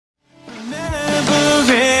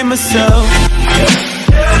myself.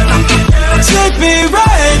 Take me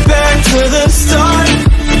right back to the start.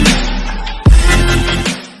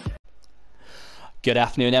 Good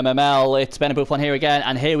afternoon, MML. It's Ben Buffon here again,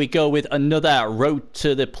 and here we go with another Road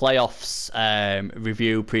to the Playoffs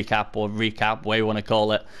review, pre-cap or recap, whatever you want to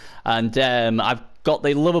call it. And I've got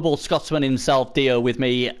the lovable Scotsman himself, Dio, with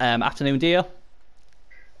me. Afternoon, Dio.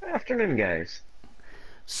 Afternoon, guys.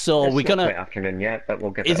 So it's we're gonna. Not quite afternoon yet, but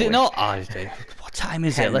we'll get. Is that it away. not? Oh, what time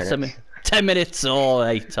is it? Let's 10 minutes. Oh,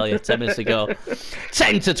 I tell you, 10 minutes ago.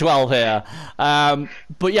 10 to 12 here.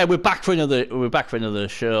 But yeah, we're back for another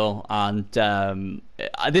show, and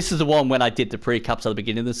this is the one when I did the pre-caps at the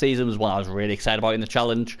beginning of the season. Was one I was really excited about in the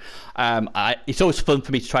challenge. It's always fun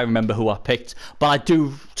for me to try and remember who I picked, but I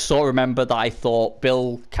do sort of remember that I thought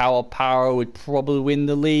Bill Cowpower would probably win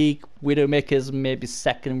the league, Widowmakers maybe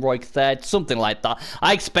second, Roy third, something like that.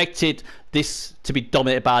 I expected this to be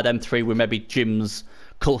dominated by them three, with maybe Jim's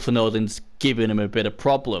Colourful Nodins giving him a bit of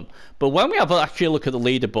problem. But when we have actually a look at the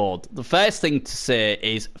leaderboard, the first thing to say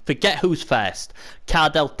is forget who's first.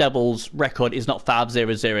 Cardell Devil's record is not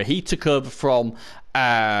 5-0-0. He took over from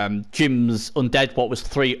Jim's Undead, what was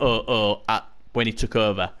 3-0-0 when he took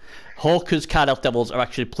over. Hawker's Cardell Devils are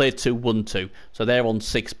actually played 2-1-2, so they're on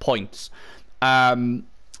 6 points. Rivang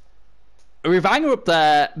are up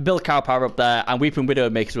there, Bill Cowpower up there, and Weeping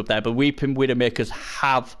Widowmakers up there, but Weeping Widowmakers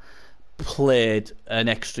have played an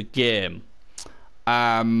extra game.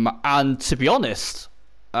 And to be honest,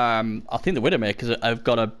 I think the Widowmakers have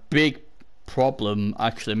got a big problem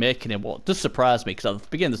actually making it. What does surprise me, because at the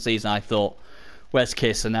beginning of the season I thought worst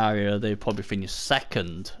case scenario they'd probably finish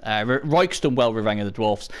second. Royk's done well with Rivang of the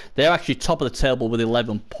Dwarfs. They're actually top of the table with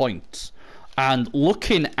 11 points. And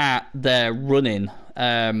looking at their running,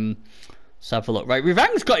 let's have a look. Right,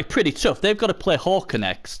 Rivang's got it pretty tough. They've got to play Hawker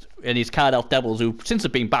next, and his Cardell Devils, who since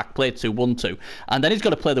they've been back played 2-1-2, and then he's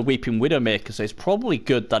got to play the Weeping Widowmaker. So it's probably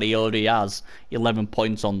good that he already has 11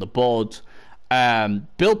 points on the board.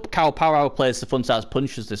 Bill Cowpower plays the Fun Size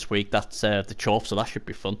Punchers this week. That's the Chorf, so that should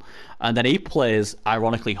be fun. And then he plays,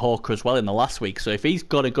 ironically, Hawker as well in the last week. So if he's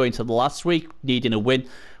got to go into the last week needing a win,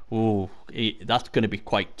 that's going to be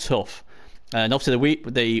quite tough. And obviously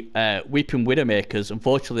the Weeping Widowmakers,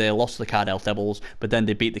 unfortunately they lost to the Cardell Devils, but then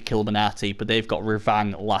they beat the Killuminati, but they've got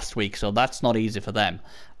Rivang last week, so that's not easy for them.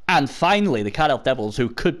 And finally, the Cardell Devils,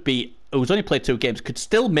 who's only played 2 games, could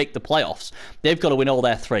still make the playoffs. They've got to win all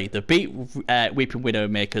their 3. They beat Weeping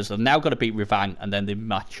Widowmakers, they've now got to beat Rivang, and then they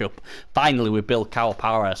match up finally with Bill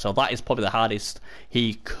Cowpower, so that is probably the hardest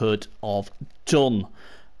he could have done.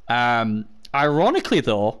 Ironically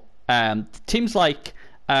though, teams like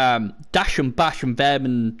Dash and Bash and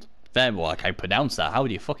Vermin, well, I can't pronounce that. How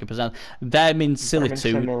do you fucking pronounce Vermin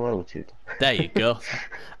Similitude? There you go.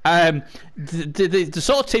 The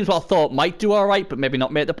sort of teams what I thought might do alright, but maybe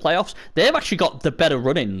not make the playoffs, they've actually got the better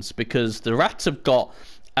run-ins, because the Rats have got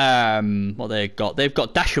they've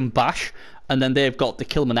got Dash and Bash, and then they've got the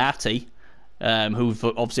Killuminati, who've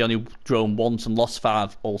obviously only drawn once and lost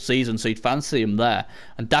 5 all season, so you'd fancy them there.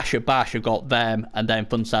 And Dash and Bash have got them, and then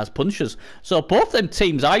Fun Size Punchers. So both them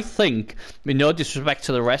teams, I think, with no disrespect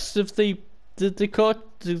to the rest of the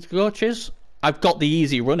coaches, I've got the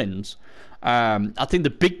easy run-ins. I think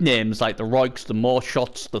the big names like the Royks, the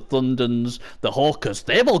Moreshots, the Thundens, the Hawkers,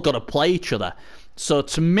 they've all got to play each other. So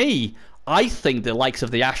to me, I think the likes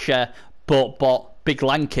of the Asher, Bot, Big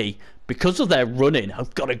Lanky, because of their running,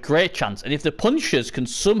 have got a great chance. And if the Punchers can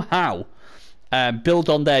somehow build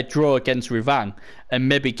on their draw against Rivang and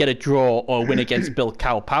maybe get a draw or win against Bill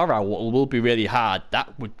Cowpower, what will be really hard,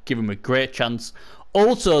 that would give them a great chance.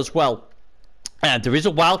 Also as well, there is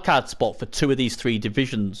a wildcard spot for 2 of these 3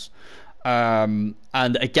 divisions. And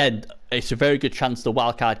again, it's a very good chance the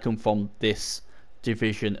wildcard come from this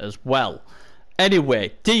division as well.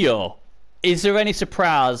 Anyway, Dio, is there any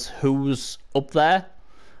surprise who's up there?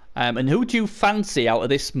 And who do you fancy out of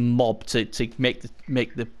this mob to make the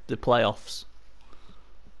playoffs?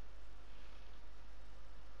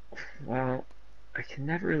 Well, I can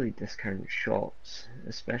never really discount Shots,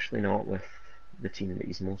 especially not with the team that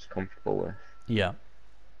he's most comfortable with. Yeah.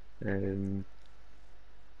 The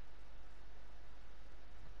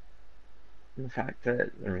fact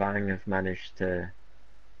that Rivang have managed to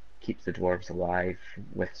keep the Dwarves alive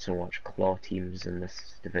with so much claw teams in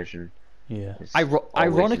this division. Yeah.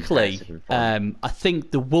 Ironically, I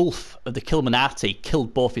think the Wolf of the Killuminati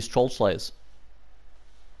killed both his Troll Slayers.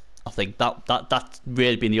 I think that's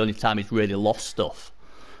really been the only time he's really lost stuff.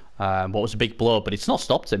 What was a big blow, but it's not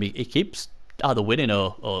stopped him. He keeps either winning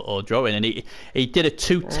or drawing, and he did a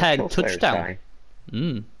 210 touchdown.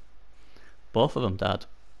 Both of them, Dad.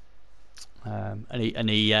 He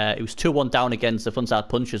was 2-1 down against the Funside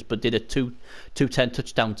Punchers, but did a 2-10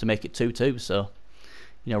 touchdown to make it 2-2. So,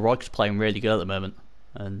 Royk's playing really good at the moment.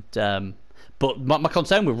 And but my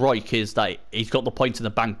concern with Royk is that he's got the points in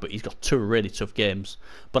the bank, but he's got 2 really tough games.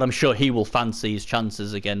 But I'm sure he will fancy his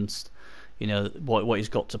chances against, what he's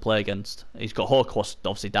got to play against. He's got Holocaust,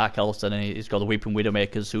 obviously Dark Elves, and he's got the Weeping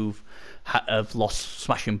Widowmakers who have lost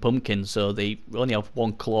Smashing Pumpkins, so they only have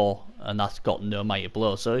 1 claw, and that's got no mighty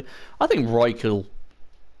blow. So I think Royk will.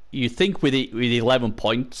 You think with 11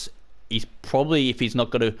 points, he's probably, if he's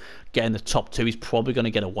not going to get in the top 2, he's probably going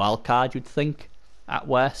to get a wild card, you'd think, at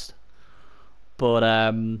West. But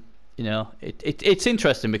it's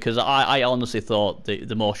interesting because I honestly thought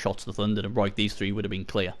the more shots to Thunder and Royk, these 3 would have been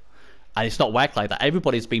clear. And it's not worked like that.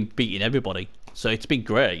 Everybody's been beating everybody, so it's been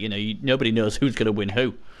great. Nobody knows who's going to win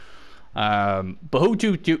who. But who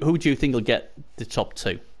do you think will get the top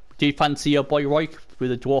 2? Do you fancy your boy Royk with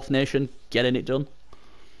the Dwarf Nation getting it done?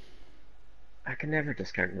 I can never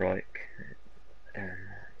discount Royk.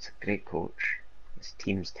 He's a great coach. His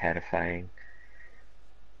team's terrifying.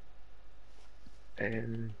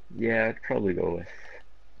 Yeah, I'd probably go with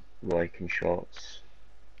Royk in shots.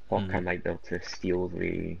 Hawkeye might be able to steal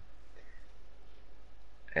the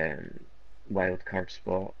wild card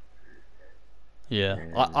spot. Yeah,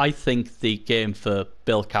 I think the game for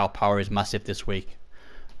Bill Cow Power is massive this week.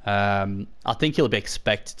 I think he'll be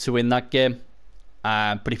expected to win that game,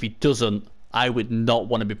 but if he doesn't, I would not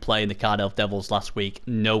want to be playing the Cardiff Devils last week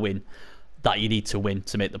knowing that you need to win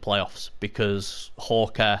to make the playoffs, because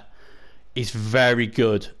Hawker is very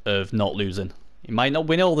good of not losing. He might not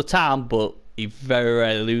win all the time, but he very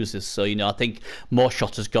rarely loses. So, I think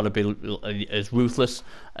Moorshot has got to be as ruthless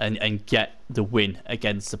and get the win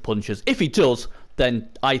against the Punchers. If he does, then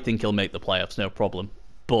I think he'll make the playoffs, no problem.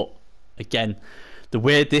 But again, the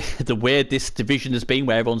way this division has been,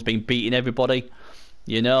 where everyone's been beating everybody,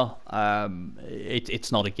 it's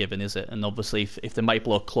not a given, is it? And obviously, if the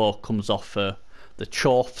Maple Oak Claw comes off for the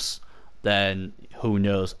Chorfs, then who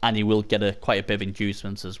knows? And he will get quite a bit of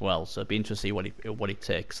inducements as well. So it'd be interesting to see what he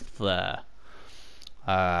takes there.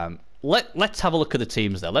 Let's have a look at the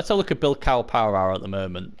teams there. Let's have a look at Bill Cow Power Hour at the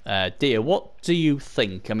moment. Dia, what do you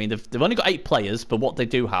think? I mean, they've only got 8 players, but what they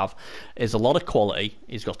do have is a lot of quality.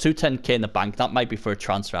 He's got 210k in the bank. That might be for a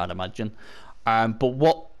transfer, I'd imagine. But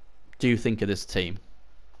what do you think of this team?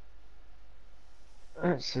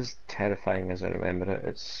 It's as terrifying as I remember it.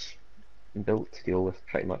 It's built to deal with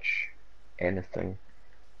pretty much anything.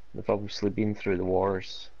 They've obviously been through the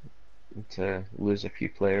wars to lose a few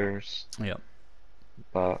players. Yeah.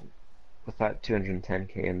 But with that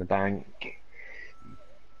 210k in the bank,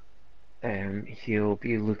 he'll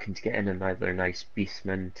be looking to get in another nice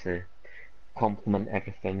beastman to complement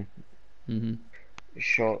everything. Mm-hmm.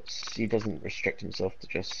 Shots, he doesn't restrict himself to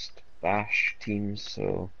just bash teams,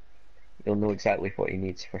 so he'll know exactly what he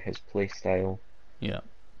needs for his play style. Yeah.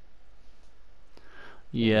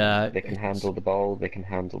 Yeah. They can handle the ball, they can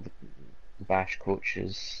handle the bash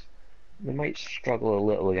coaches. They might struggle a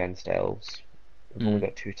little against elves. They've only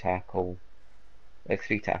got 2 tackle,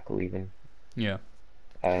 3 tackle even. Yeah.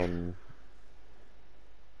 They're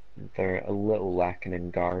a little lacking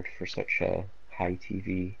in guard for such a high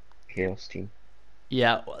TV chaos team.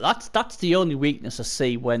 Yeah, that's the only weakness I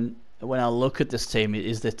see when I look at this team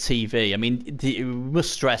is the TV. I mean, we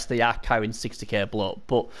must stress they are carrying 60k block,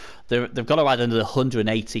 but they've got to add another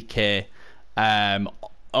 180k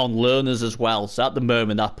on learners as well. So at the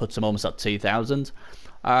moment, that puts them almost at 2,000.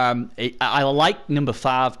 I like number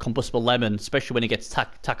 5, Combustible Lemon, especially when he gets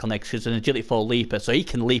tackle next, because he's an agility 4 leaper, so he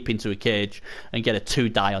can leap into a cage and get a 2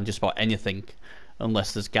 die on just about anything,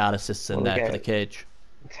 unless there's guard assists in there for the cage.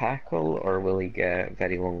 Tackle, or will he get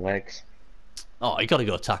very long legs? Oh, you got to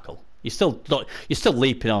go tackle. You're still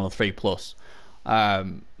leaping on a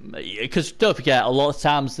 3+. Because don't forget, a lot of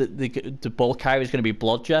times the ball carrier is going to be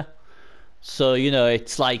blodger. So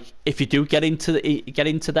it's like if you do get into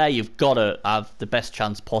there, you've got to have the best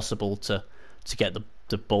chance possible to get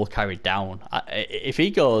the ball carried down. If he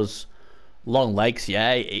goes long legs,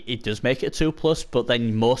 yeah, it does make it a 2+, but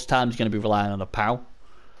then most times you're going to be relying on a POW.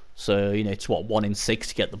 So it's 1 in 6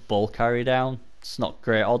 to get the ball carry down. It's not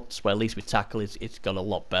great odds, but at least with tackle it's got a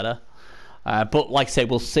lot better. But like I say,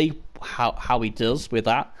 we'll see how he does with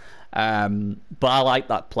that. But I like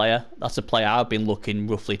that player. That's a player I've been looking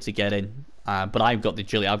roughly to get in. But I've got the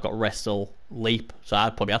agility, I've got wrestle, leap, so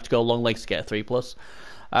I'd probably have to go long legs to get a 3+.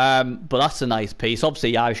 But that's a nice piece.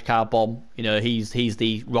 Obviously, Irish Car Bomb, he's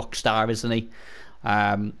the rock star, isn't he?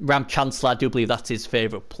 Ram Chancellor, I do believe that's his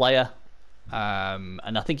favourite player.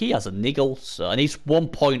 And I think he has a niggle, and he's 1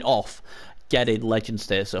 point off getting legend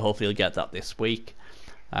status, so hopefully he'll get that this week.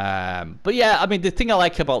 But yeah, I mean, the thing I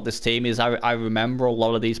like about this team is I remember a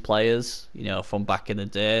lot of these players, from back in the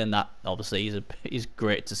day, and that obviously is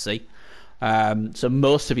great to see. So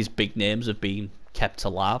most of his big names have been kept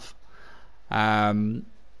alive. And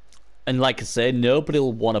like I say, nobody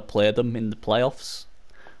will want to play them in the playoffs.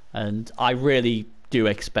 And I really do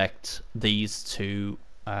expect these to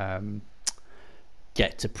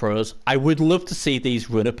get to pros. I would love to see these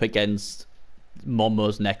run up against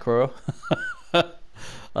Momo's Necro.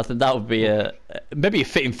 I think that would be maybe a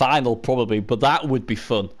fitting final, probably, but that would be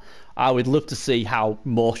fun. I would love to see how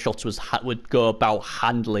more shots would go about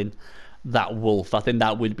handling that wolf. I think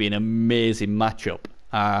that would be an amazing matchup.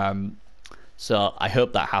 So I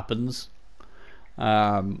hope that happens.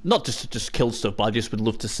 Not just to just kill stuff, but I just would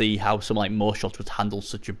love to see how someone like Moreshots would handle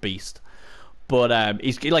such a beast. But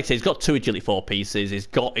he's like I say, he's got 2 agility 4 pieces. He's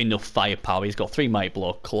got enough firepower. He's got 3 mighty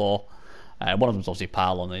blow claw. One of them's obviously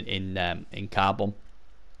Pylon in Carbon.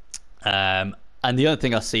 And the other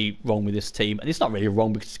thing I see wrong with this team, and it's not really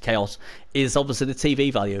wrong because it's Chaos, is obviously the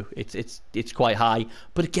TV value. It's quite high,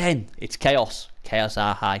 but again, it's Chaos. Chaos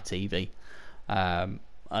are high TV.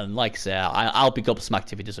 And like I say, I'll be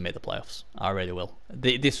gobsmacked if he doesn't make the playoffs. I really will.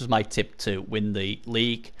 This was my tip to win the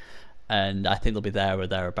league, and I think they'll be there or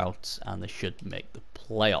thereabouts, and they should make the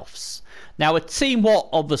playoffs. Now, a team what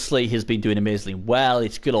obviously has been doing amazingly well,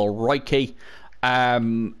 it's good old Roiki.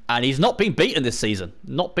 And he's not been beaten this season.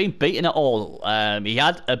 Not been beaten at all. He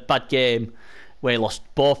had a bad game where he lost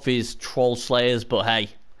both his Troll Slayers, but hey,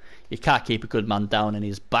 you can't keep a good man down and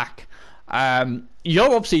he's back.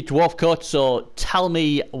 You're obviously Dwarf Coach, so tell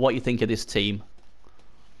me what you think of this team.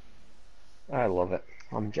 I love it.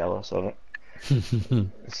 I'm jealous of it.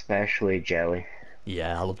 Especially Jelly.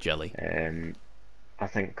 Yeah, I love Jelly. I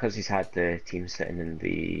think because he's had the team sitting in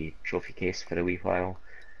the trophy case for a wee while,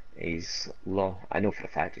 I know for a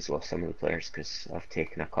fact he's lost some of the players because I've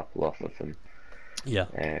taken a couple off of him. Yeah.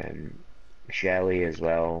 Jelly as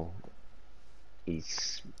well.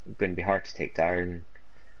 He's going to be hard to take down.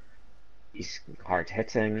 He's hard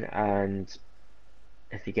hitting, and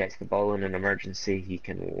if he gets the ball in an emergency, he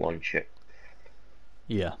can launch it.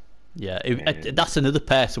 Yeah. Yeah, that's another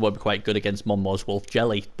pair that would be quite good against Monmo's Wolf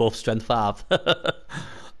Jelly, both strength 5.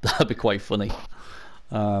 That'd be quite funny.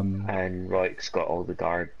 And Roik's got all the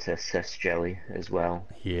guard to assist Jelly as well.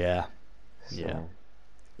 Yeah, so. Yeah.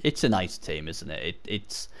 It's a nice team, isn't it?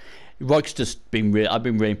 It's Roik's just been. I've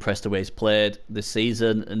been really impressed the way he's played this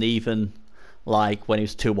season, and even like when he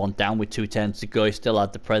was 2-1 down with 2 turns to go, he still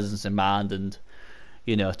had the presence in mind, and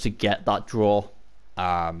to get that draw.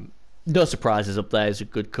 No surprises up there. He's a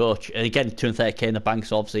good coach, and again, 230k in the bank,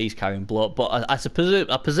 so obviously he's carrying bloat. But I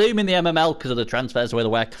presume in the MML, because of the transfers the way they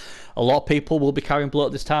work, a lot of people will be carrying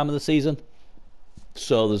bloat this time of the season.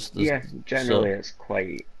 So there's generally it's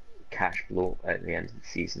quite cash bloat at the end of the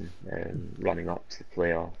season, running up to the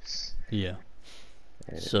playoffs. Yeah.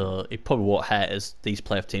 So it probably won't hurt as these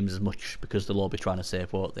playoff teams as much because they'll all be trying to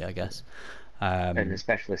save, won't they? I guess. And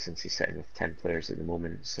especially since he's sitting with 10 players at the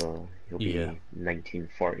moment, so he'll be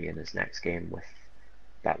 1940 in his next game with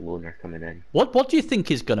that loner coming in. What do you think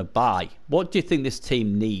he's going to buy? What do you think this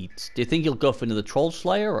team needs? Do you think he'll go for another Troll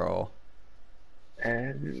Slayer or?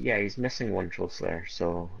 Yeah, he's missing 1 Troll Slayer,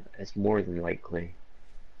 so it's more than likely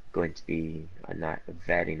going to be a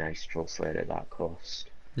very nice Troll Slayer at that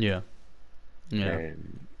cost. Yeah. Yeah.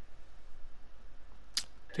 And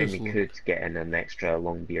he could get in an extra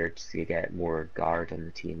long beard to get more guard on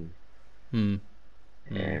the team.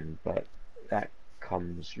 But that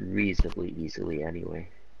comes reasonably easily anyway.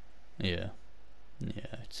 Yeah.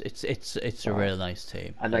 It's a really nice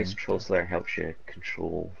team. A nice Troll Slayer helps you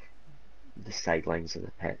control the sidelines of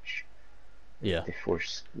the pitch. Yeah. They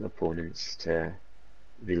force the opponents to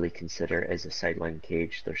really consider it as a sideline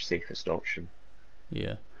cage their safest option.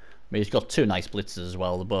 Yeah. I mean, he's got 2 nice blitzers as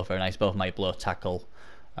well. They're both very nice. Both might blow tackle.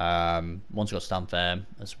 One's got stand firm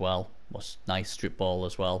as well. What's nice strip ball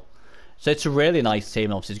as well. So it's a really nice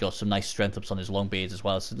team. Obviously, he's got some nice strength ups on his long beards as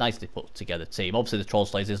well. It's a nicely put together team. Obviously, the Troll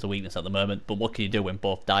Slayers is the weakness at the moment, but what can you do when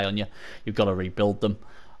both die on you? You've got to rebuild them.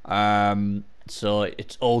 So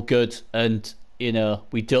it's all good, and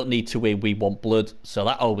we don't need to win. We want blood. So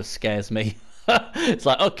that always scares me. It's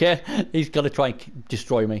like, okay, he's got to try and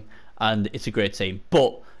destroy me, and it's a great team,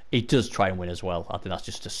 but he does try and win as well. I think that's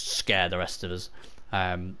just to scare the rest of us.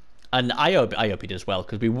 And I hope he does well,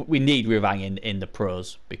 because we need Rivang in the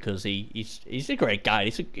pros, because he's a great guy.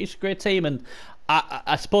 He's a great team, and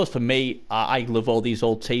I suppose for me, I love all these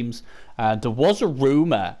old teams. There was a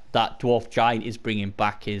rumor that Dwarf Giant is bringing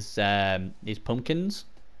back his pumpkins,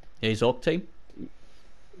 his orc team.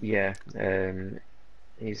 Yeah,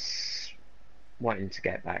 he's wanting to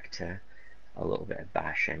get back to a little bit of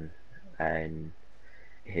bashing, and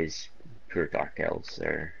his poor Dark Elves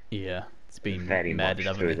are Yeah, it's been very murdered, much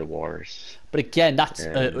haven't through they? the wars. But again, that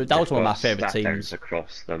They've was one of my got favourite stat downs teams.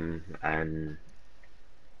 across them, and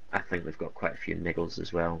I think they've got quite a few niggles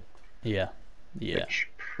as well, Yeah, yeah. which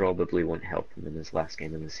probably won't help them in his last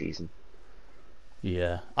game of the season.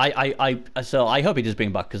 Yeah, so I hope he does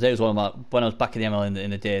bring back, because they was one of my, when I was back in the ML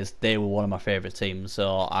in the days, they were one of my favourite teams.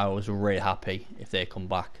 So I was really happy if they come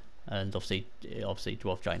back, and obviously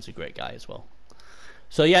Dwarf Giant's a great guy as well.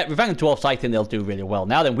 So yeah, Revenge Dwarfs, I think they'll do really well.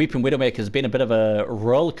 Now then, Weeping Widowmaker has been a bit of a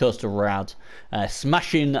roller coaster ride.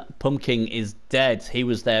 Smashing Pumpkin is dead. He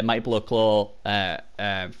was their Mighty Blow Claw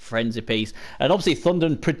frenzy piece, and obviously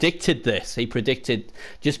Thunder predicted this. He predicted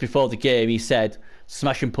just before the game. He said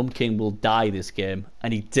Smashing Pumpkin will die this game,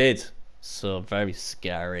 and he did. So very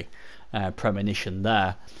scary premonition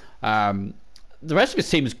there. The rest of his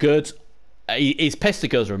team is good. His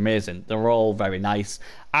Pestigos are amazing. They're all very nice.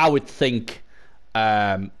 I would think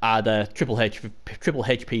either Triple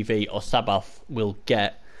HPV or Sabbath will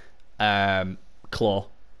get Claw,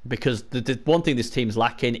 because the one thing this team's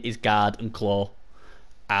lacking is guard and claw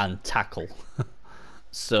and tackle.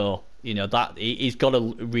 So that he's got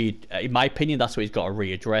to in my opinion, that's what he's got to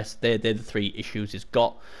readdress. They're the three issues he's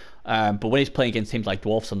got. But when he's playing against teams like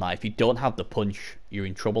Dwarfs and that, if you don't have the punch, you're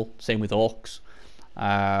in trouble. Same with Orcs.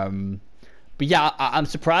 But yeah, I'm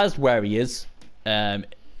surprised where he is.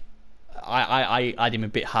 I had him a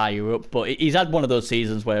bit higher up, but he's had one of those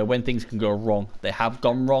seasons where when things can go wrong, they have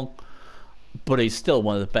gone wrong. But he's still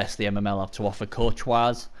one of the best the MML have to offer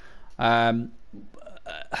coach-wise. But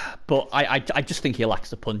I just think he lacks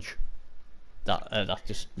the punch. That's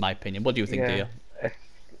just my opinion. What do you think, Yeah, Dia? if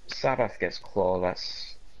Sabbath gets Claw,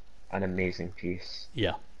 that's an amazing piece.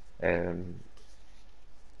 Yeah.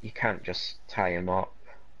 You can't just tie him up.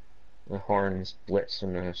 The Horns, Blitz,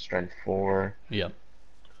 and a Strength 4. Yeah.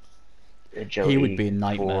 Agility He would be a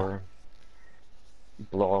nightmare.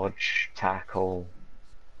 4, Blodge, Tackle,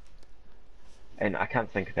 and I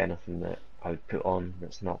can't think of anything that I would put on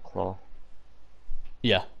that's not Claw.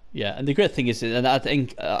 Yeah, yeah, and the great thing is, and I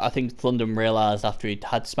think Thunder realised after he'd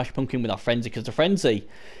had Smash Pumpkin with our Frenzy, because the Frenzy,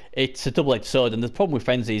 it's a double-edged sword, and the problem with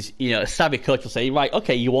Frenzy is, a savvy coach will say, right,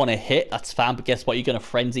 okay, you want to hit, that's fine, but guess what, you're going to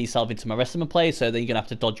Frenzy yourself into my rest of my play, so then you're going to have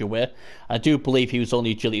to dodge your way. I do believe he was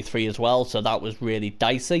only Agility 3 as well, so that was really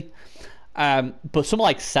dicey. But someone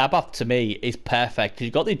like Sabbath, to me, is perfect, because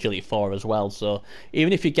you've got the Agility 4 as well, so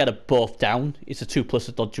even if you get it both down, it's a 2+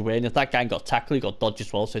 to dodge away, and if that guy got tackle, you got dodge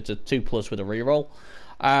as well, so it's a 2+ with a reroll.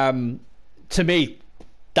 To me,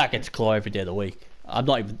 that gets Claw every day of the week. I'm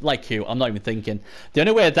not even, like you, I'm not even thinking. The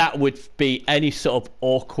only way that would be any sort of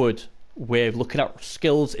awkward way of looking at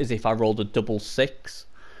skills is if I rolled a 6,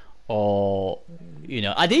 or,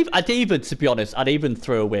 I'd even, to be honest, I'd even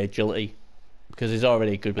throw away Agility, because he's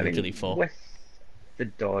already good with Agility 4. With the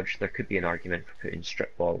dodge, there could be an argument for putting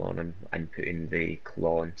Strip Ball on him and putting the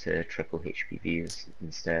Claw into triple HPVs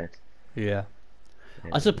instead. Yeah.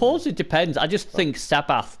 I suppose it depends. I just think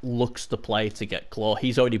Sabbath looks the play to get Claw.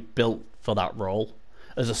 He's already built for that role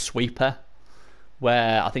as a sweeper,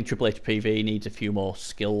 where I think Triple HPV needs a few more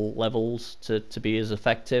skill levels to be as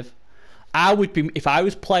effective. I would be, if I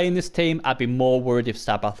was playing this team, I'd be more worried if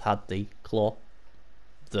Sabbath had the Claw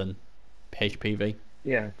than HPV.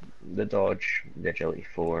 Yeah, the dodge, the Agility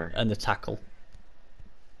 4. And the tackle.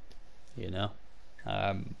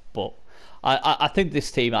 But I think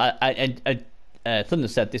this team, Thunder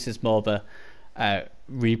said this is more of a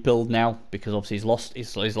rebuild now, because obviously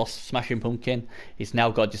he's lost Smashing Pumpkin. He's now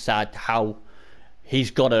got to decide how he's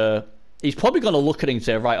probably going to look at it and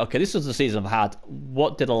say, right, okay, this is the season I've had.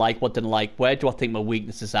 What did I like? What didn't I like? Where do I think my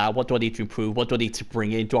weaknesses are? What do I need to improve? What do I need to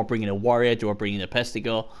bring in? Do I bring in a warrior? Do I bring in a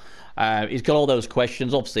Pestigo? He's got all those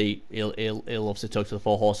questions. Obviously, he'll obviously talk to the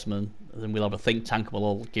Four Horsemen, and then we'll have a think tank, and we'll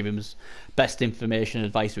all give him his best information and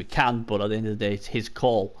advice we can. But at the end of the day, it's his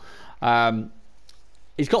call.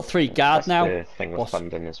 He's got 3 guards now. The thing with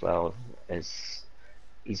London as well is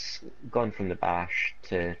he's gone from the bash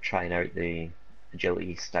to trying out the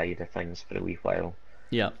agility side of things for a wee while.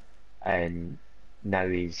 Yeah. And now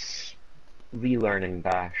he's relearning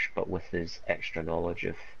bash, but with his extra knowledge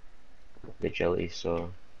of the agility.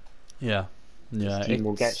 So yeah, his team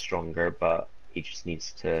will get stronger, but he just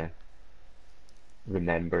needs to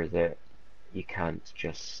remember that you can't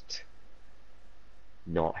just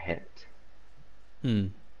not hit.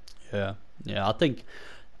 Yeah. I think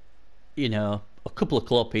a couple of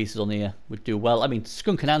claw pieces on here would do well. I mean,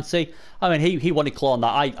 Skunk and Nancy, he wanted claw on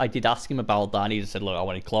that. I did ask him about that, and he just said, look, I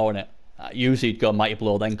wanted claw on it. Usually he'd go Mighty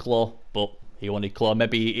Blow then claw, but He wanted Claw.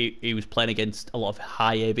 Maybe he was playing against a lot of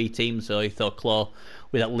high AV teams, so he thought Claw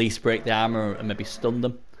would at least break the armor and maybe stun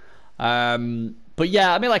them. But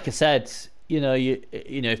yeah, I mean, like I said, you know,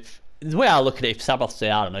 if, the way I look at it, if Sabath say,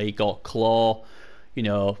 I don't know, he got Claw, you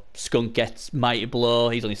know, Skunk gets Mighty Blow,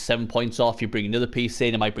 he's only 7 points off, you bring another piece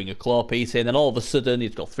in, he might bring a Claw piece in, then all of a sudden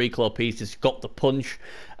he's got 3 Claw pieces, he's got the punch,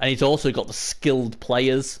 and he's also got the skilled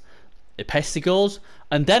players, the Pestigos,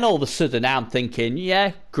 and then all of a sudden I'm thinking,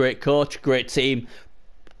 yeah, great coach, great team,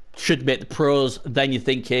 should make the pros. Then you're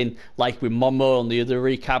thinking, like with Momo on the other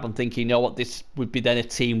recap, I'm thinking, you know what, this would be then a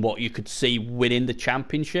team what you could see winning the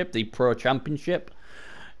championship, the pro championship.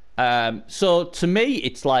 So to me,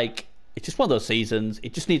 it's like, it's just one of those seasons.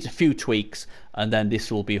 It just needs a few tweaks, and then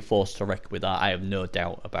this will be a force to reckon with. That I have no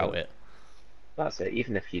doubt about it. That's it.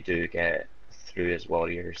 Even if you do get through his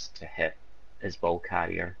warriors to hit his ball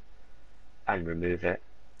carrier and remove it,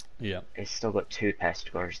 yeah, he's still got 2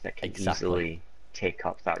 Pestigors that can easily take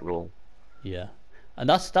up that role. Yeah, and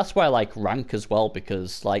that's why I like rank as well,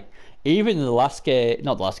 because like even in the last game,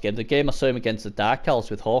 not the last game, the game I saw him against the Dark Elves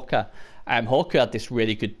with Hawker. Hawker had this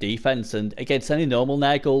really good defense, and against any normal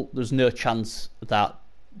Nurgle, there's no chance that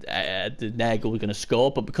the Nurgle was going to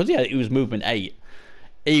score. But because he was movement 8,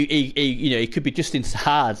 he could be just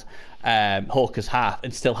inside Hawker's half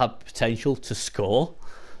and still have potential to score.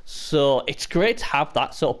 So it's great to have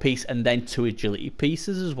that sort of piece, and then 2 agility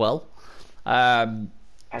pieces as well.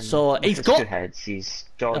 So he's got 2 heads. He's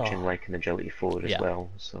dodging like an agility 4 as well.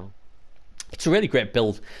 So. It's a really great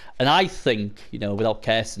build, and I think, you know, without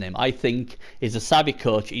cursing him, I think he's a savvy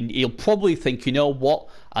coach. He'll probably think, you know what,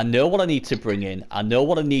 I know what I need to bring in, I know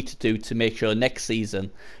what I need to do to make sure next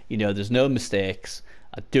season, you know, there's no mistakes,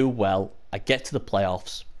 I do well, I get to the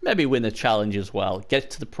playoffs, maybe win the challenge as well, get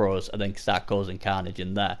to the pros, and then start causing carnage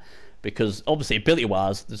in there. Because obviously,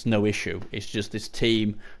 ability-wise, there's no issue. It's just this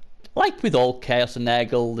team, like with all Chaos and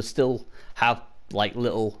Nurgle, they still have like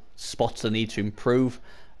little spots they need to improve.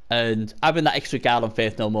 And having that extra guard on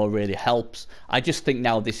Faith No More really helps. I just think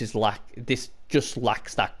now this just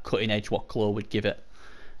lacks that cutting edge what Claw would give it.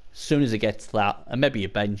 As soon as it gets that, and maybe a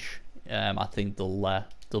bench, I think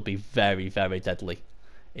they'll be very, very deadly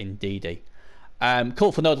in DD.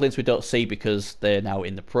 Cult for Nodlins we don't see because they're now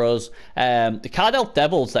in the pros. The Cardell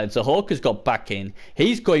Devils then, so Hawker's got back in.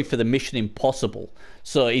 He's going for the Mission Impossible.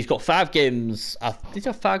 So he's got 5 games. Did he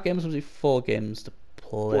have 5 games or was it 4 games to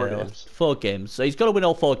 4 games. So he's got to win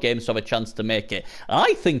all 4 games to have a chance to make it. And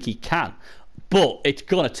I think he can, but it's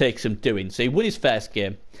going to take some doing. So he won his first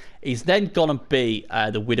game. He's then going to beat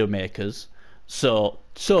the Widowmakers. So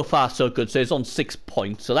far so good. So he's on 6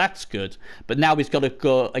 points. So that's good. But now he's got to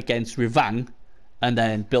go against Rivang and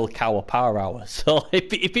then Bill Cower Power Hour. So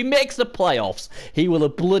if he makes the playoffs, he will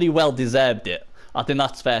have bloody well deserved it. I think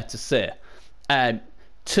that's fair to say.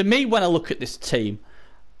 To me, when I look at this team,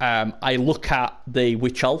 I look at the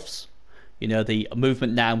Witch Elves, you know, the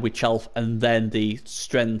movement 9 Witch Elf, and then the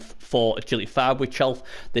strength 4 agility 5 Witch Elf.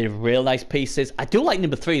 They're real nice pieces. I do like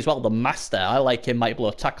number 3 as well, the Master. I like him, Might Blow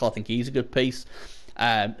Tackle. I think he's a good piece.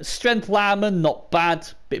 Strength Lineman, not bad.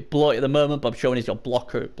 Bit bloated at the moment, but I'm sure when he's got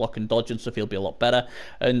block and dodge and stuff, he'll be a lot better.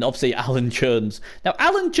 And obviously Alan Jones. Now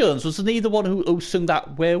Alan Jones wasn't he the one who sung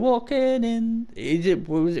that "We're Walking in"?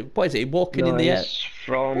 What is it? Walking in the air. He's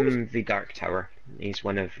from the Dark Tower. He's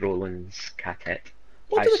one of Roland's quartet.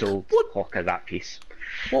 Sold Hawker that piece.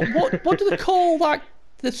 What do they call that?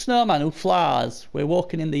 The snowman who flies? We're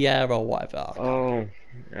walking in the air or whatever. Oh,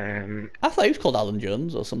 I thought he was called Alan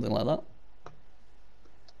Jones or something like that.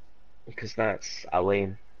 Because that's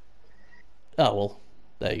Elaine. Oh well,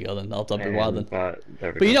 there you go then. I'll be wild then.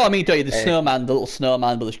 But you know what I mean, don't you? The snowman, the little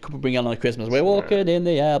snowman, but they couple bring on Christmas. We're walking in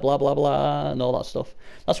the air, blah blah blah, and all that stuff.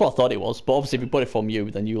 That's what I thought it was. But obviously, if you put it from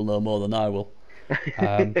you, then you'll know more than I will.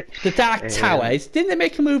 The Dark Tower, didn't they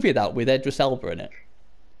make a movie of that with Idris Elba in it?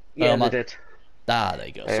 Yeah, they did. There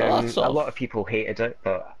you go. So a lot of people hated it,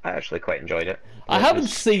 but I actually quite enjoyed it. I haven't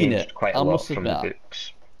seen it. Quite a lot from the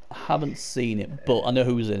books. I haven't seen it, but I know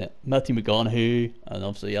who's in it. Matthew McConaughey and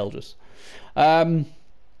obviously Eldris.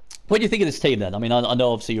 What do you think of this team then? I mean, I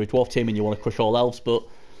know obviously you're a dwarf team and you want to crush all elves, but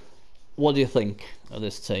what do you think of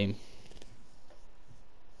this team?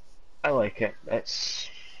 I like it.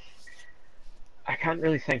 I can't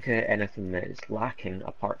really think of anything that is lacking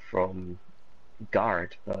apart from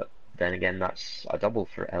guard, but then again, that's a double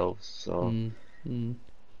for elves. So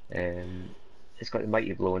it's got the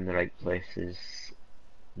Mighty Blow in the right places.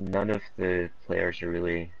 None of the players are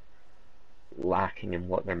really lacking in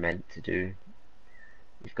what they're meant to do.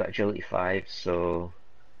 You've got agility 5, so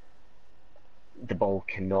the ball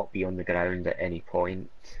cannot be on the ground at any point.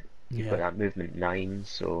 You've got that movement 9,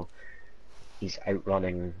 so he's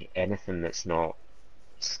outrunning anything that's not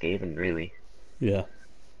Skaven, really. Yeah,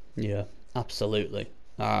 yeah, absolutely.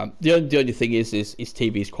 The only thing is his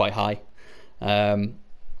TV is quite high. Um,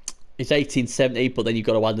 it's 1870, but then you've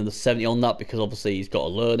got to add another 70 on that because obviously he's got a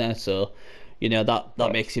learner, so that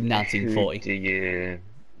But makes him who 1940. do you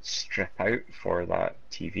strip out for that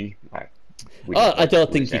TV? I Oh, wouldn't I want to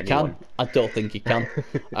don't think lose you anyone. can. I don't think you can.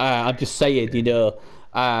 I'm just saying, that's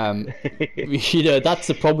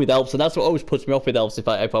the problem with elves, and that's what always puts me off with elves. If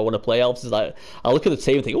I want to play elves, is like I look at the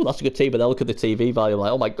team and think, oh, that's a good team, but then I look at the TV value, I'm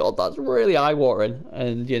like, oh my god, that's really eye-watering.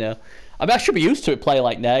 And I mean, I should be used to it playing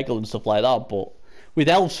like Nurgle and stuff like that, but with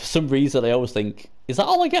elves, for some reason, I always think, is that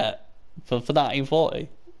all I get for 1940?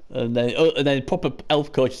 And then proper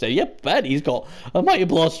elf coach say, yep, Ben, he's got a mighty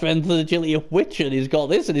blow, strength, and agility of witch, and he's got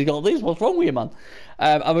this, and he's got this. What's wrong with you, man?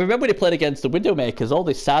 I remember when he played against the Widowmakers, all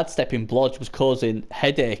this sidestepping blodge was causing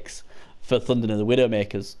headaches for Thunder and the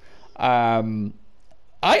Widowmakers.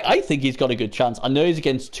 I think he's got a good chance. I know he's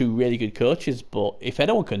against two really good coaches, but if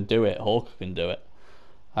anyone can do it, Hawker can do it.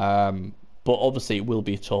 But obviously it will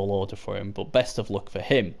be a tall order for him, but best of luck for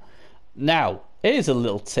him. Now, here's a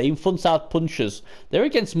little team, Funside Punchers. They're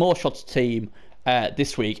against Moreshot's team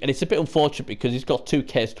this week, and it's a bit unfortunate because he's got two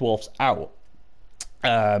Case Dwarfs out.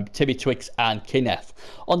 Timmy Twix and Kineth.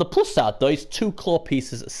 On the plus side, though, his two claw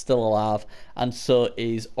pieces are still alive, and so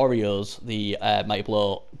is Oreos, the Mighty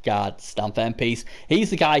Blow guard Stamfern piece. He's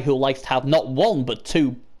the guy who likes to have not one but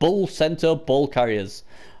two bull center ball carriers.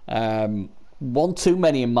 One too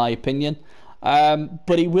many, in my opinion.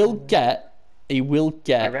 But he will get. I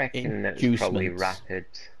reckon it was probably Rapid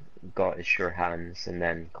got his sure hands, and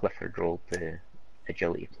then Clifford rolled the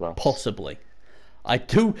agility plus. Possibly. I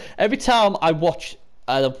do. Every time I watch,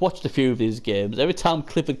 and I've watched a few of these games, every time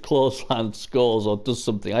Clifford Clothesline scores or does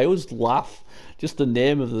something, I always laugh. Just the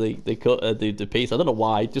name of the piece. I don't know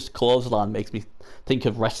why. Just Clothesline makes me think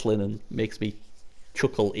of wrestling and makes me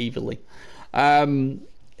chuckle evilly.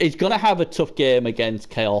 He's going to have a tough game against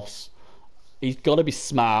Chaos. He's got to be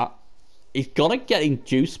smart. He's got to get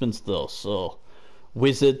inducements, though, so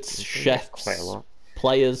wizards, chefs,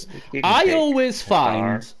 players. I always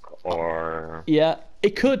find... Or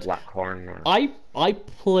it could. Blackhorn. Or... I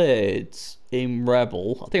played in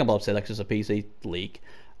Rebel. I think I'm allowed to say that 'cause it's a PC league.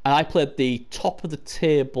 And I played the top of the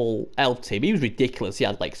table elf team. He was ridiculous. He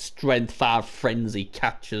had like strength 5 frenzy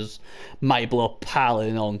catchers, mighty blow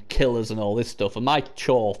paladin on killers and all this stuff. And my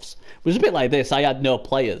chorfs was a bit like this. I had no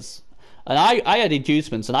players. And I had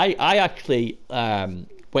inducements, and I actually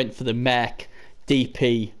went for the mech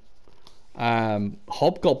DP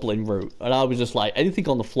Hobgoblin route, and I was just like, anything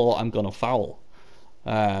on the floor I'm gonna foul.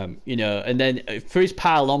 And then for his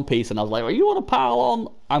pile on piece, and I was like, well, you want to pile on,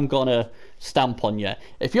 I'm gonna stamp on you.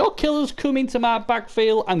 If your killers come into my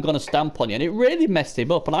backfield, I'm gonna stamp on you. And it really messed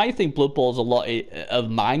him up, and I think Blood Bowl's a lot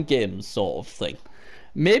of mind games sort of thing.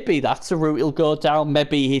 Maybe that's a route he'll go down.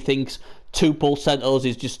 Maybe he thinks 2 bull centaurs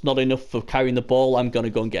is just not enough for carrying the ball. I'm going to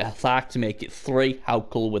go and get a Thark to make it 3. How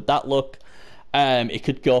cool would that look? It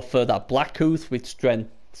could go for that Blackhoof with strength.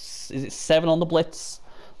 Is it 7 on the blitz?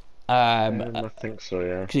 I think so,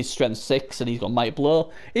 yeah. Because he's strength 6 and he's got might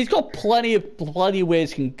blow. He's got plenty of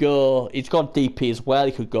ways he can go. He's got DP as well.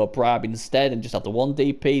 He could go Brab instead and just have the 1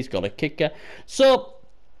 DP. He's got a kicker. So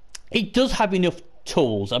he does have enough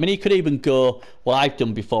tools. I mean, he could even go what I've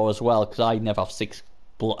done before as well, because I never have 6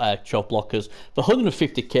 Chof blockers. For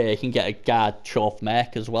 150k, he can get a guard Chof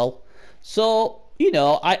mech as well. So,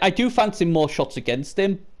 I do fancy more shots against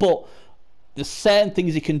him, but there's certain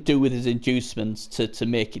things he can do with his inducements to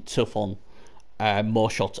make it tough on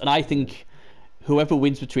more shots. And I think whoever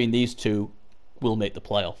wins between these two will make the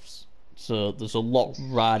playoffs. So there's a lot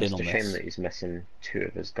riding on this. It's a shame that he's missing 2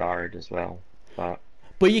 of his guard as well. But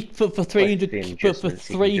for 300, for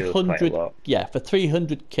 300, for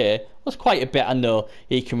 300k, that's quite a bit. I know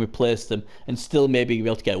he can replace them and still maybe be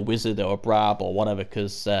able to get a wizard or a Brab or whatever,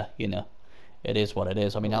 because it is what it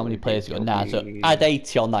is. I mean, how many players he got now? So add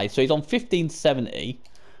 80 on that, so he's on 1570,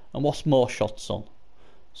 and what's more shots on?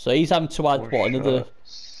 So he's having to add another.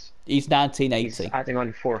 He's 1980. He's adding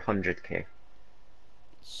on 400k.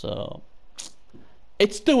 So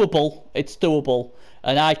it's doable. It's doable.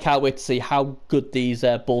 And I can't wait to see how good these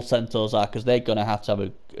Bull Centaurs are, because they're going to have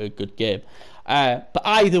a good game. But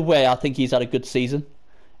either way, I think he's had a good season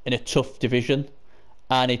in a tough division.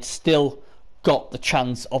 And it's still got the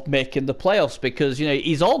chance of making the playoffs, because,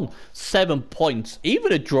 he's on 7 points.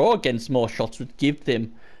 Even a draw against more shots would give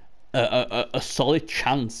him a solid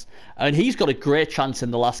chance. And he's got a great chance in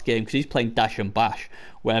the last game, because he's playing Dash and Bash,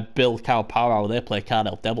 where Bill Cow Power Hour, they play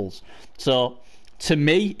Carnell Devils. So to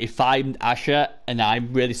me, if I'm Asher and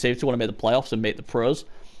I'm really serious to want to make the playoffs and make the pros,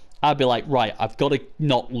 I'd be like, right, I've got to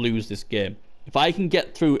not lose this game. If I can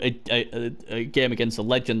get through a game against a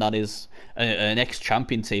legend that is an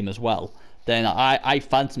ex-champion team as well, then I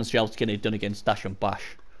fancy myself getting it done against Dash and Bash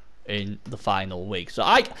in the final week. So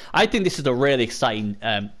I think this is a really exciting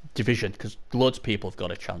division because loads of people have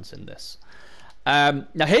got a chance in this. Now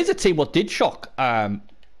here's a team what did shock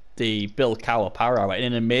the Bill Cower Power Hour in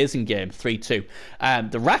an amazing game,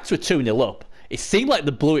 3-2. The Rats were 2-0 up. It seemed like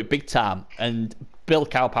they blew it big time, and Bill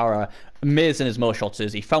Cower Power Hour, amazing as most shots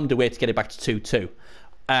is, he found a way to get it back to 2-2.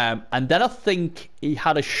 And then I think he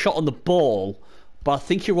had a shot on the ball, but I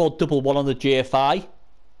think he rolled double one on the GFI,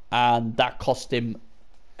 and that cost him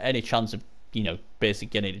any chance of, basically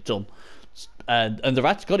getting it done. And the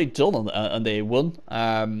Rats got it done, and they won.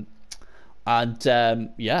 They've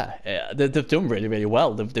done really, really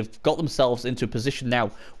well. They've got themselves into a position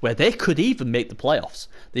now where they could even make the playoffs.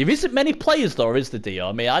 There isn't many players, though, is the deal?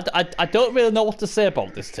 I mean, I don't really know what to say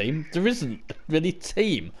about this team. There isn't really a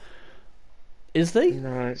team. Is there?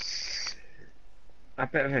 No, it's a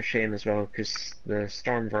bit of a shame as well because the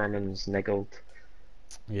Storm Vermin's niggled.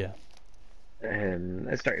 Yeah.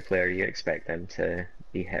 As dirty player, you expect them to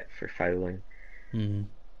be hit for fouling. Mm.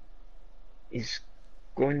 He's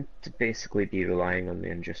going to basically be relying on the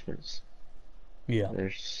inducements. Yeah.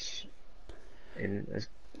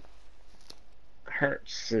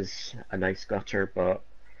 Hertz is a nice gutter, but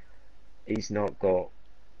he's not got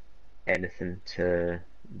anything to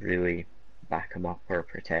really back him up or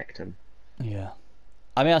protect him. Yeah.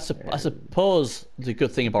 I mean, I suppose the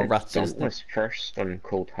good thing about Rats is Dauntless first on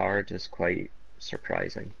Cold Hard is quite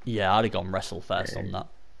surprising. Yeah, I'd have gone Wrestle first on that,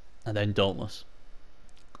 and then Dauntless.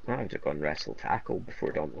 I would have gone Wrestle Tackle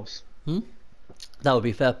before Dauntless. That would be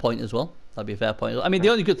a fair point as well. That'd be a fair point. I mean, the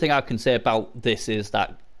only good thing I can say about this is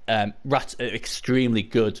that Rats are extremely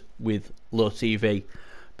good with low TV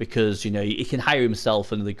because, he can hire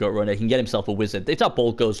himself into the gut runner. He can get himself a wizard. If that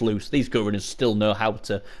ball goes loose, these gut runners still know how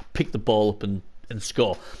to pick the ball up and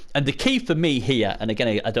score. And the key for me here, and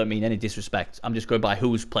again, I don't mean any disrespect, I'm just going by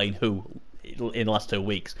who's playing who in the last 2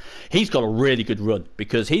 weeks. He's got a really good run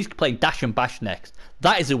because he's playing Dash and Bash next.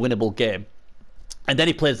 That is a winnable game. And then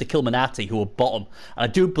he plays the Killuminati, who are bottom. And I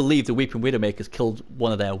do believe the Weeping Widowmakers killed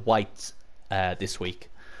one of their whites this week.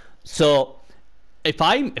 So if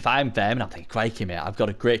I'm them, and I'm thinking, crikey, mate, I've got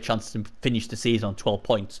a great chance to finish the season on 12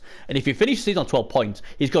 points. And if he finishes the season on 12 points,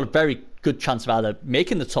 he's got a very good chance of either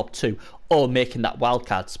making the top 2 or making that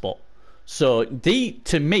wildcard spot. So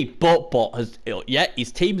to me, Bot has,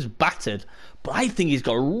 his team's battered, but I think he's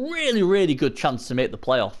got a really, really good chance to make the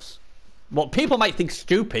playoffs. What people might think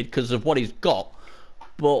stupid because of what he's got,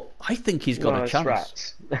 but I think he's got a chance.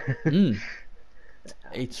 Rats.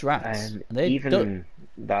 It's Rats.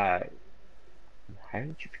 That, how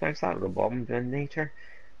did you pronounce that? Rebombinator?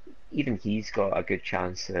 Even he's got a good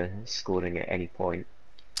chance of scoring at any point.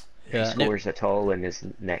 If he scores at all in his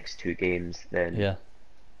next 2 games, then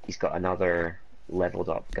he's got another leveled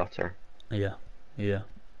up gutter. I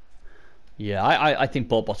think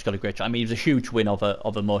Botbot's got a great chance. I mean, he was a huge win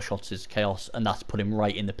over More Shots is Chaos, and that's put him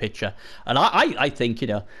right in the picture. And I think,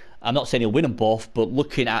 I'm not saying he'll win them both, but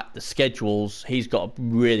looking at the schedules, he's got a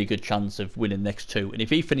really good chance of winning the next 2. And if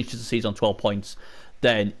he finishes the season on 12 points,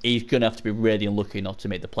 then he's going to have to be really unlucky not to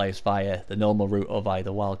make the playoffs via the normal route or via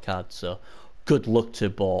the wild card. So good luck to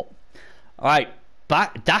Bot. All right,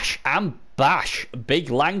 Dash and Bash, Big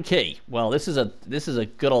Lanky. Well, this is a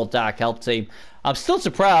good old Dark Elf team. I'm still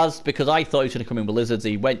surprised because I thought he was going to come in with Lizards.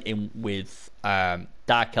 He went in with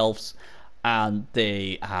Dark Elves, and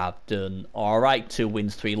they have done all right. 2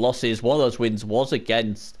 wins, 3 losses. One of those wins was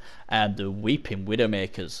against the Weeping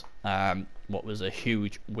Widowmakers. What was a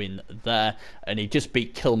huge win there, and he just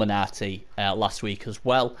beat Killuminati last week as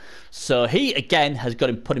well. So he again has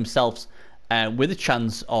put himself with a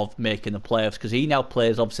chance of making the playoffs because he now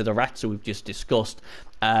plays obviously the Rats, who we've just discussed,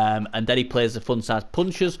 and then he plays the Fun Size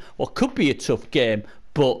Punchers. What could be a tough game,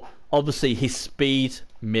 but obviously his speed,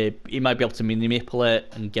 he might be able to manipulate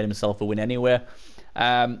and get himself a win anyway.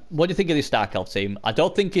 What do you think of this Dark Elf team? I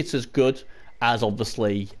don't think it's as good as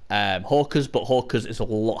obviously Hawkers, but Hawkers is a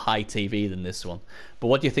lot high TV than this one. But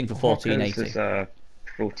what do you think for 1480? Hawkers is a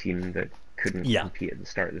pro team that couldn't compete at the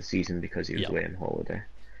start of the season because he was away on holiday.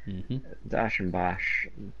 Dash and Bash,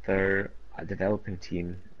 they're a developing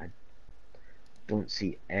team. I don't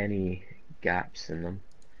see any gaps in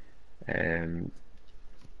them.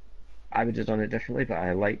 I would have done it differently, but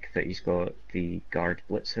I like that he's got the guard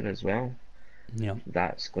blitzer as well.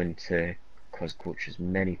 That's going to cause coaches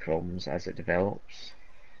many problems as it develops.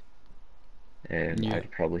 I'd have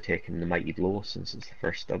probably taken the Mighty Blow since it's the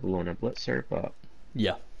first double on a blitzer, but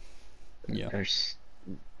there's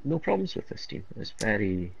no problems with this team. It's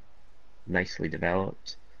very nicely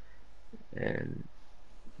developed. Um,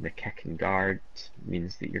 the kick and guard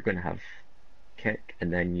means that you're going to have kick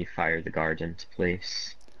and then you fire the guard into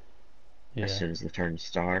place as Yeah. soon as the turn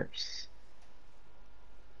starts.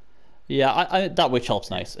 Yeah, I that witch elf's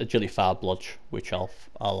nice. Agility 5 bludge witch elf.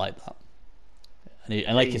 I like that.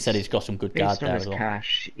 And like you said, he's got some good guard Based on there his as well.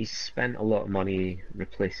 cash, he's spent a lot of money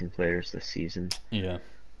replacing players this season. Yeah.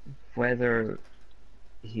 Whether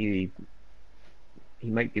he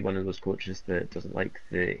might be one of those coaches that doesn't like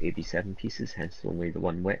the AB7 pieces, hence only the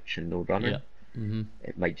one witch and no runner. Yeah. Mm-hmm.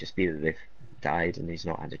 It might just be that they've died and he's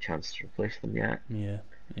not had a chance to replace them yet. Yeah.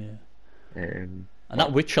 Yeah. Um, And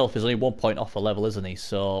that witch elf is only 1 point off a level, isn't he?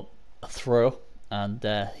 So a throw, and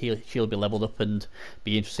he'll be leveled up and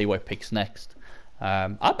be interested to see what he picks next.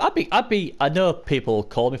 I'd be. I know people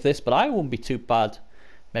call me for this, but I wouldn't be too bad.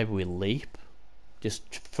 Maybe we leap,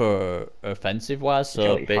 just for offensive wise.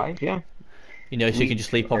 So Agility 5, yeah. you know, so you can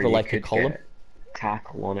just leap Or over you like a could column. get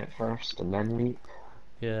tackle on it first and then leap.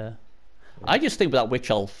 Yeah. I just think with that witch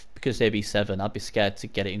elf, because AB7, I'd be scared to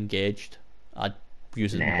get it engaged. I'd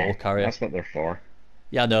use it as a ball carrier. That's what they're for.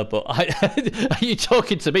 Yeah, no, but are you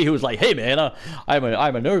talking to me who's like, hey man, I'm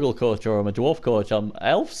a Nurgle coach or I'm a dwarf coach, I'm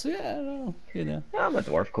elves? Yeah, well, you know. Yeah, I'm a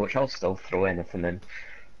dwarf coach, I'll still throw anything in.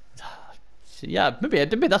 Yeah,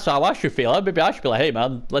 maybe that's how I should feel. Maybe I should be like, hey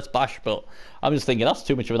man, let's bash, but I'm just thinking that's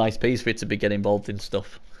too much of a nice piece for it to be getting involved in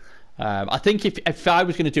stuff. I think if I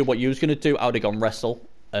was going to do what you was going to do, I would have gone wrestle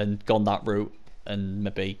and gone that route and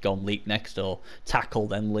maybe gone leap next or tackle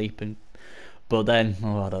then leap but then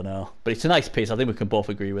I don't know. But it's a nice piece. I think we can both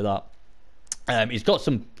agree with that. He's got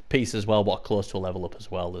some pieces as well, what are close to a level up as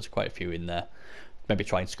well. There's quite a few in there. Maybe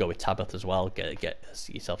try and score with Tabbath as well. Get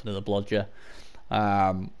yourself another blodger.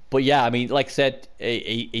 But yeah, I mean, like I said,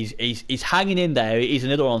 he's hanging in there. He's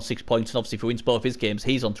another one on 6 points, and obviously if he wins both his games,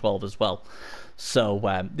 he's on 12 as well.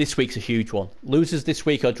 So this week's a huge one. Loses this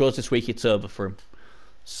week or draws this week, it's over for him.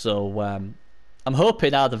 So I'm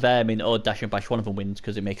hoping either Vermin or Dash and Bash, one of them wins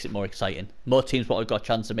because it makes it more exciting. More teams will have got a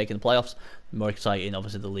chance of making the playoffs. The more exciting,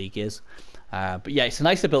 obviously, the league is. But yeah, it's a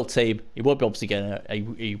nicely built team. He won't be obviously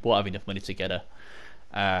getting he won't have enough money to get a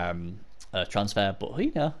transfer, but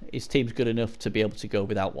you know his team's good enough to be able to go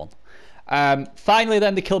without one. Finally,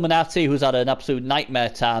 then the Kilminati, who's had an absolute nightmare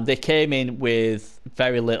time. They came in with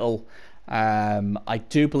very little. I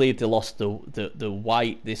do believe they lost the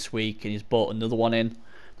white this week, and he's bought another one in.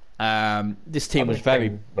 This team was very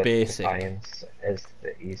basic. Defiance is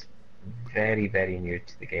that he's very, very new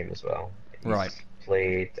to the game as well. He's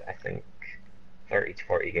played, I think, 30 to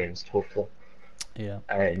 40 games total. Yeah.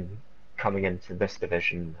 And coming into this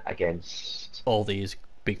division against all these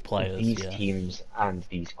big players, these teams and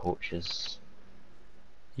these coaches.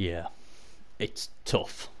 Yeah. It's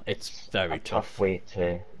tough. It's very tough way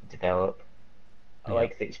to develop. I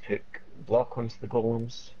like that he's put block onto the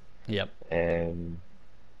golems. Yep.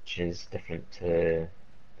 Which is different to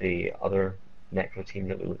the other Necro team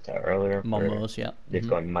that we looked at earlier. Mommos, yeah. They've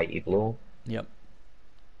got Mighty Blow. Yep.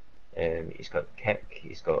 He's got Kick,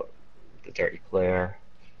 he's got the Dirty Player.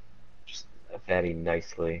 Just a very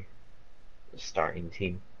nicely starting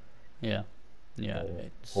team. Yeah. Yeah.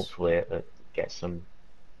 Hopefully it gets some.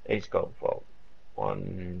 He's got, well,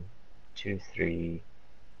 1, 2, 3,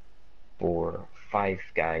 4, 5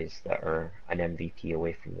 guys that are an MVP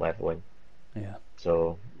away from leveling. Yeah.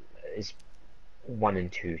 So it's 1 in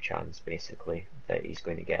 2 chance basically that he's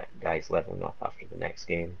going to get guys leveling up after the next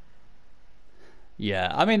game.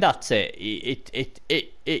 Yeah, I mean that's it.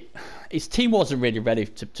 His team wasn't really ready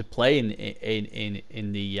to play in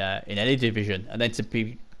any division, and then to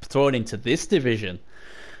be thrown into this division,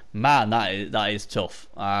 man, that is tough.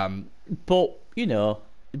 But you know,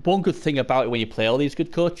 one good thing about it when you play all these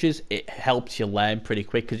good coaches, it helps you learn pretty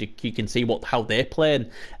quick because you can see how they're playing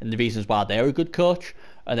and the reasons why they're a good coach,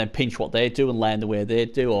 and then pinch what they do and learn the way they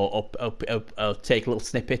do, or take a little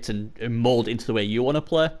snippet and mold it into the way you want to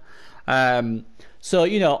play. So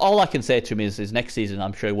you know, all I can say to him is next season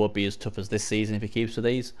I'm sure it won't be as tough as this season if he keeps with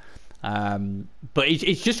these. But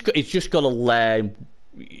it's just got to learn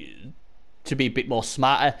to be a bit more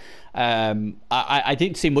smarter. I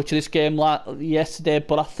didn't see much of this game yesterday,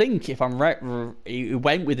 but I think if I'm right, he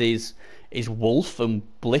went with his wolf and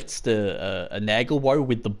blitzed a Nagel warrior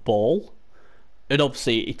with the ball, and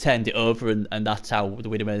obviously he turned it over, and that's how the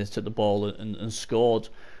Widowmakers took the ball and scored.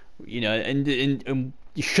 You know, and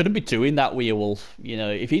you shouldn't be doing that with your wolf. You know,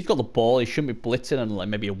 if he's got the ball, he shouldn't be blitzing and like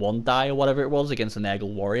maybe a 1-die or whatever it was against a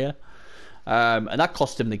Nagel warrior. And that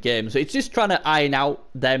cost him the game. So it's just trying to iron out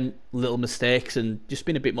them little mistakes and just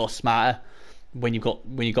being a bit more smarter when you got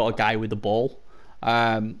a guy with the ball.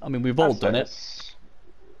 I mean, we've all done it.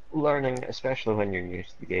 learning, especially when you're new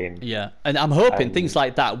to the game. Yeah, and I'm hoping things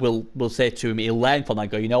like that will say to him, he'll learn from that.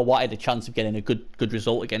 Go, you know what? I had a chance of getting a good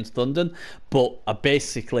result against London, but I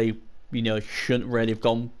basically, shouldn't really have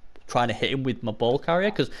gone trying to hit him with my ball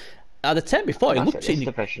carrier, because at the time before, it looked this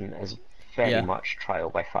division is very much trial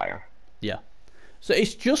by fire. Yeah, so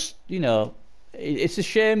it's just it's a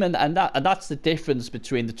shame, and that's the difference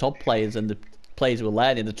between the top players and the players who are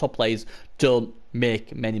learning. The top players don't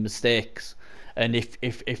make many mistakes. And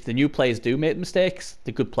if the new players do make mistakes,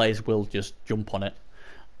 the good players will just jump on it,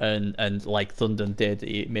 and like Thunder did,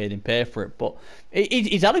 it made him pay for it. But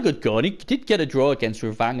he's had a good go, and he did get a draw against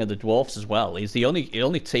Rivang and the Dwarfs as well. He's the only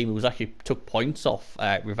team who was actually took points off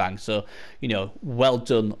Rivang, so well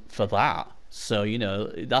done for that. So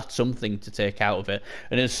that's something to take out of it.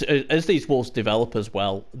 And as these Wolves develop as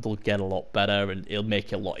well, they'll get a lot better, and it'll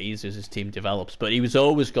make it a lot easier as his team develops. But he was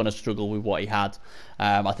always going to struggle with what he had.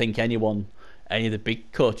 I think any of the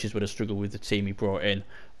big coaches would have struggled with the team he brought in,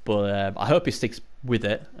 but I hope he sticks with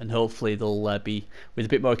it, and hopefully they'll be with a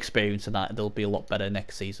bit more experience and that they'll be a lot better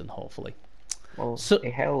next season, hopefully. Well, he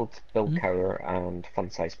held Bill Cower and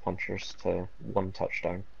Fun Size Punchers to 1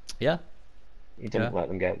 touchdown. Yeah, he didn't let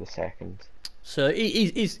them get the second. So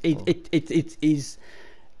he's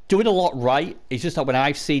doing a lot right. It's just that when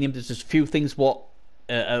I've seen him, there's just a few things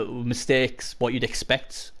mistakes what you'd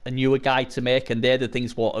expect a newer guy to make, and they're the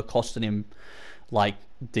things what are costing him, like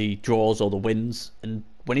the draws or the wins. And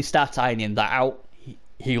when he starts ironing that out,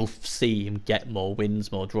 he'll see him get more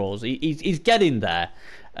wins, more draws. He's getting there,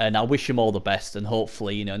 and I wish him all the best. And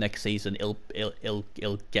hopefully, next season he'll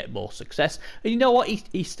get more success. And you know what?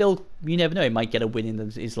 He still, you never know, he might get a win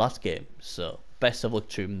in his last game. So best of luck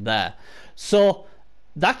to him there. So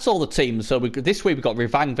that's all the teams. So this week we've got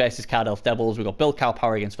Rivang versus Cardiff Devils. We've got Bill Cow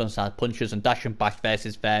Power against Funside Punchers, and Dash and Bash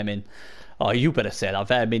versus Vermin. Oh, you better say that.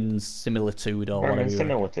 Vermin's Similitude or whatever. Vermin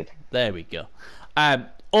Similitude. There we go.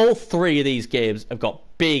 All 3 of these games have got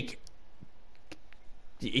big.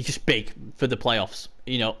 It's just big for the playoffs.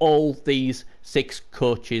 All these 6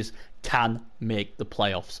 coaches can make the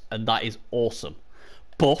playoffs, and that is awesome.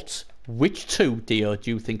 But which 2, Dio, do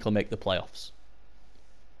you think will make the playoffs?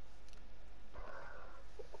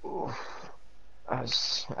 I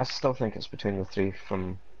still think it's between the 3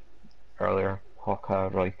 from earlier,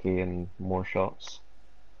 Hoka, Roike, and more shots.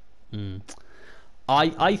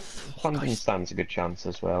 London stands a good chance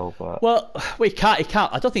as well, but he can't.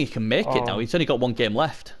 I don't think he can make it now. He's only got 1 game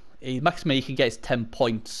left. Maximum he can get is 10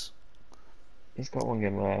 points. He's got 1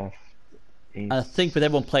 game left. And I think with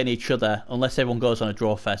everyone playing each other, unless everyone goes on a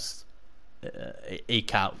draw fest, he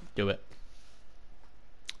can't do it.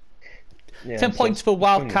 Yeah, 10 points for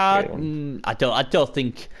wild card. I don't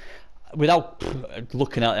think. Without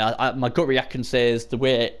looking at it, my gut reaction says the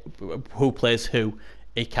way who plays who,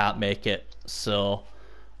 he can't make it. So,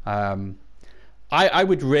 I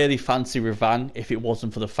would really fancy Rivang if it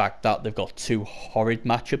wasn't for the fact that they've got 2 horrid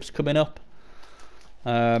matchups coming up.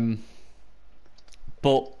 But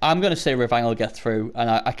I'm going to say Rivang will get through, and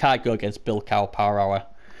I can't go against Bill Cow Power Hour.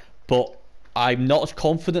 But I'm not as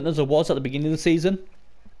confident as I was at the beginning of the season,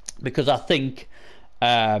 because I think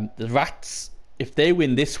the Rats, if they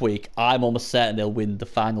win this week, I'm almost certain they'll win the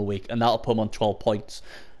final week, and that'll put them on 12 points.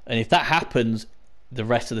 And if that happens, the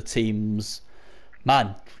rest of the teams,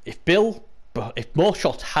 man, if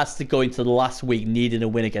Moorshot has to go into the last week needing a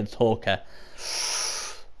win against Hawker,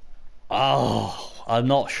 I'm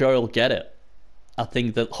not sure he'll get it. I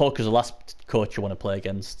think that Hawker's the last coach you want to play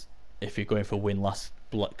against if you're going for a win last,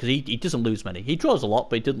 because he doesn't lose many. He draws a lot,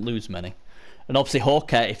 but he doesn't lose many. And obviously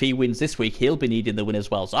Hawker, if he wins this week, he'll be needing the win as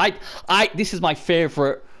well. So this is my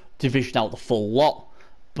favourite division out of the full lot,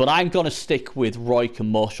 but I'm going to stick with Roik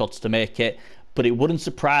and Moorshot to make it. But it wouldn't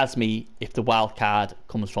surprise me if the wild card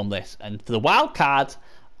comes from this. And for the wild card,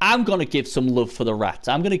 I'm going to give some love for the Rats.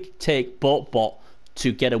 I'm going to take Bot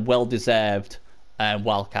to get a well-deserved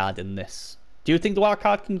wild card in this. Do you think the wild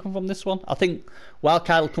card can come from this one? I think wild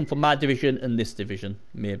card will come from my division and this division,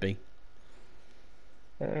 maybe.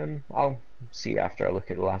 I'll see after I look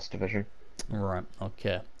at the last division. Right,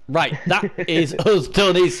 okay. Right, that is us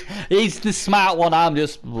done. He's the smart one. I'm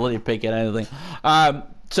just bloody picking anything.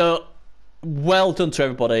 So, well done to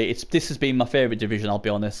everybody. This has been my favourite division, I'll be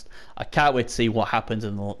honest. I can't wait to see what happens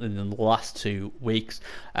in the last 2 weeks.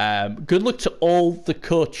 Good luck to all the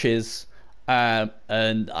coaches,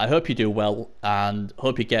 and I hope you do well, and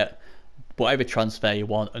hope you get whatever transfer you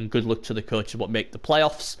want, and good luck to the coaches what make the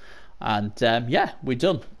playoffs. And yeah, we're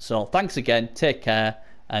done. So thanks again, take care,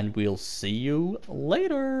 and we'll see you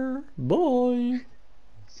later. Bye.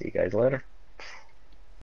 See you guys later.